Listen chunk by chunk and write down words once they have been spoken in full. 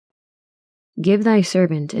Give thy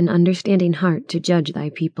servant an understanding heart to judge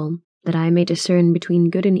thy people, that I may discern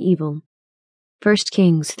between good and evil. 1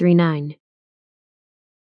 Kings 3:9.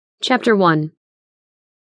 Chapter 1.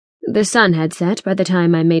 The sun had set by the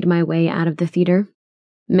time I made my way out of the theater.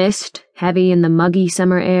 Mist, heavy in the muggy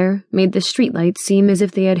summer air, made the streetlights seem as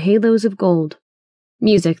if they had halos of gold.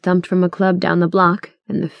 Music thumped from a club down the block,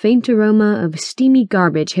 and the faint aroma of steamy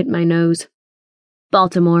garbage hit my nose.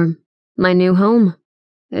 Baltimore, my new home.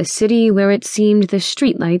 A city where it seemed the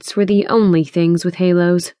streetlights were the only things with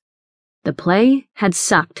halos. The play had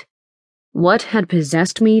sucked. What had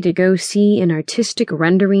possessed me to go see an artistic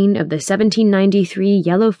rendering of the 1793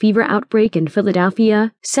 yellow fever outbreak in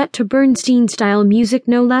Philadelphia, set to Bernstein-style music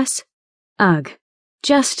no less? Ugh.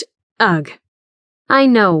 Just ugh. I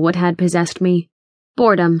know what had possessed me.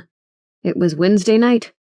 Boredom. It was Wednesday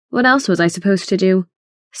night. What else was I supposed to do?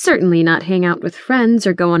 Certainly not hang out with friends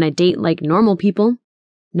or go on a date like normal people.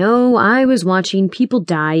 No, I was watching people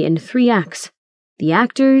die in 3 acts. The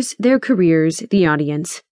actors, their careers, the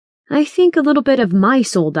audience. I think a little bit of my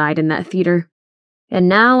soul died in that theater. And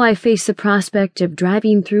now I face the prospect of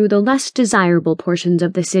driving through the less desirable portions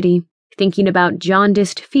of the city, thinking about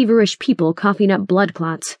jaundiced, feverish people coughing up blood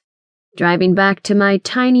clots. Driving back to my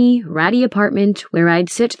tiny, ratty apartment where I'd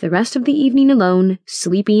sit the rest of the evening alone,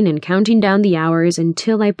 sleeping and counting down the hours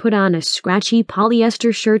until I put on a scratchy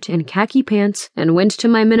polyester shirt and khaki pants and went to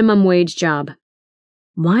my minimum wage job.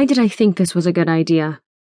 Why did I think this was a good idea?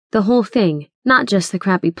 The whole thing, not just the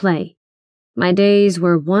crappy play. My days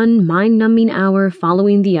were one mind-numbing hour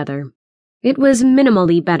following the other. It was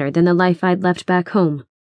minimally better than the life I'd left back home.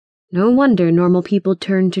 No wonder normal people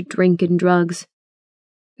turned to drink and drugs.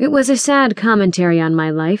 It was a sad commentary on my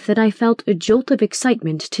life that I felt a jolt of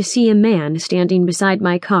excitement to see a man standing beside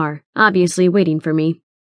my car, obviously waiting for me.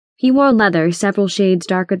 He wore leather several shades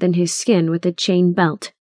darker than his skin with a chain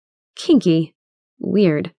belt. Kinky.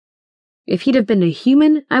 Weird. If he'd have been a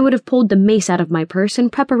human, I would have pulled the mace out of my purse in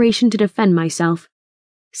preparation to defend myself.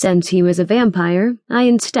 Since he was a vampire, I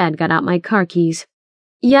instead got out my car keys.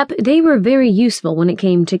 Yep, they were very useful when it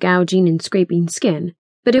came to gouging and scraping skin,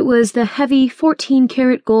 but it was the heavy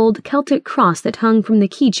 14-karat gold Celtic cross that hung from the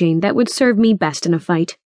keychain that would serve me best in a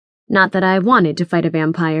fight. Not that I wanted to fight a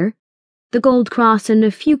vampire. The gold cross and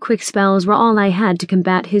a few quick spells were all I had to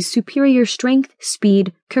combat his superior strength,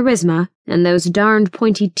 speed, charisma, and those darned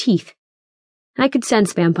pointy teeth. I could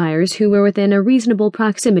sense vampires who were within a reasonable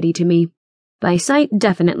proximity to me. By sight,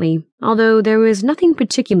 definitely, although there was nothing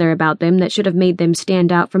particular about them that should have made them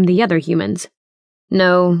stand out from the other humans.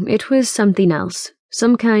 No, it was something else,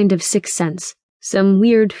 some kind of sixth sense, some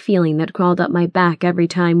weird feeling that crawled up my back every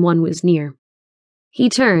time one was near. He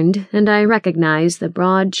turned, and I recognized the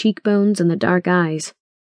broad cheekbones and the dark eyes.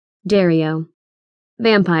 Dario.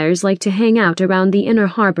 Vampires like to hang out around the Inner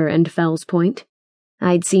Harbor and Fells Point.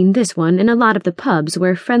 I'd seen this one in a lot of the pubs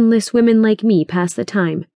where friendless women like me pass the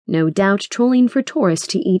time, no doubt trolling for tourists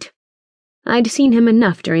to eat. I'd seen him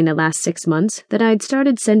enough during the last 6 months that I'd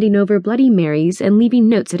started sending over Bloody Marys and leaving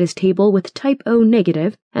notes at his table with type O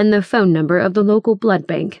negative and the phone number of the local blood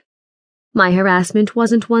bank. My harassment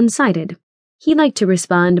wasn't one-sided. He liked to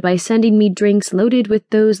respond by sending me drinks loaded with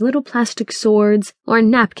those little plastic swords or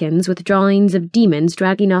napkins with drawings of demons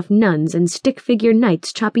dragging off nuns and stick-figure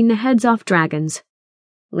knights chopping the heads off dragons.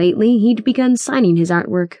 Lately, he'd begun signing his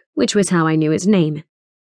artwork, which was how I knew his name.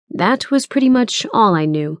 That was pretty much all I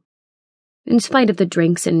knew. In spite of the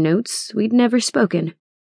drinks and notes, we'd never spoken.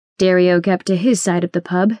 Dario kept to his side of the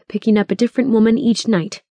pub, picking up a different woman each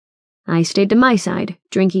night. I stayed to my side,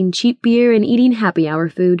 drinking cheap beer and eating happy hour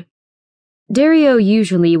food. Dario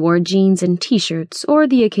usually wore jeans and t-shirts, or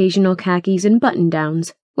the occasional khakis and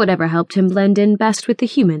button-downs, whatever helped him blend in best with the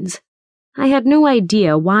humans. I had no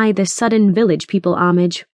idea why the sudden village people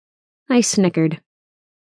homage. I snickered.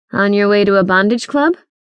 On your way to a bondage club?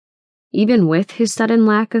 Even with his sudden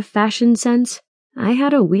lack of fashion sense, I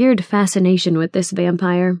had a weird fascination with this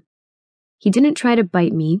vampire. He didn't try to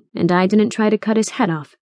bite me, and I didn't try to cut his head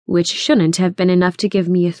off, which shouldn't have been enough to give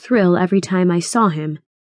me a thrill every time I saw him.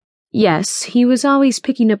 Yes, he was always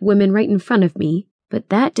picking up women right in front of me, but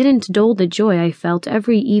that didn't dull the joy I felt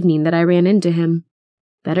every evening that I ran into him.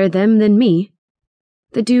 Better them than me.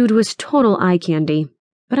 The dude was total eye candy,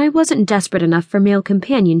 but I wasn't desperate enough for male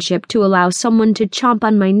companionship to allow someone to chomp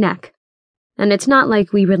on my neck. And it's not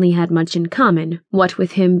like we really had much in common, what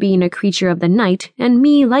with him being a creature of the night and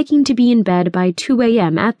me liking to be in bed by 2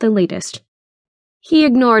 a.m. at the latest. He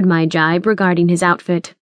ignored my jibe regarding his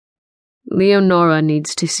outfit. Leonora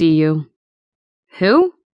needs to see you.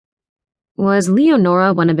 Who? Was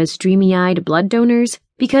Leonora one of his dreamy-eyed blood donors?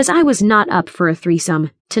 Because I was not up for a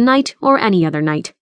threesome, tonight or any other night.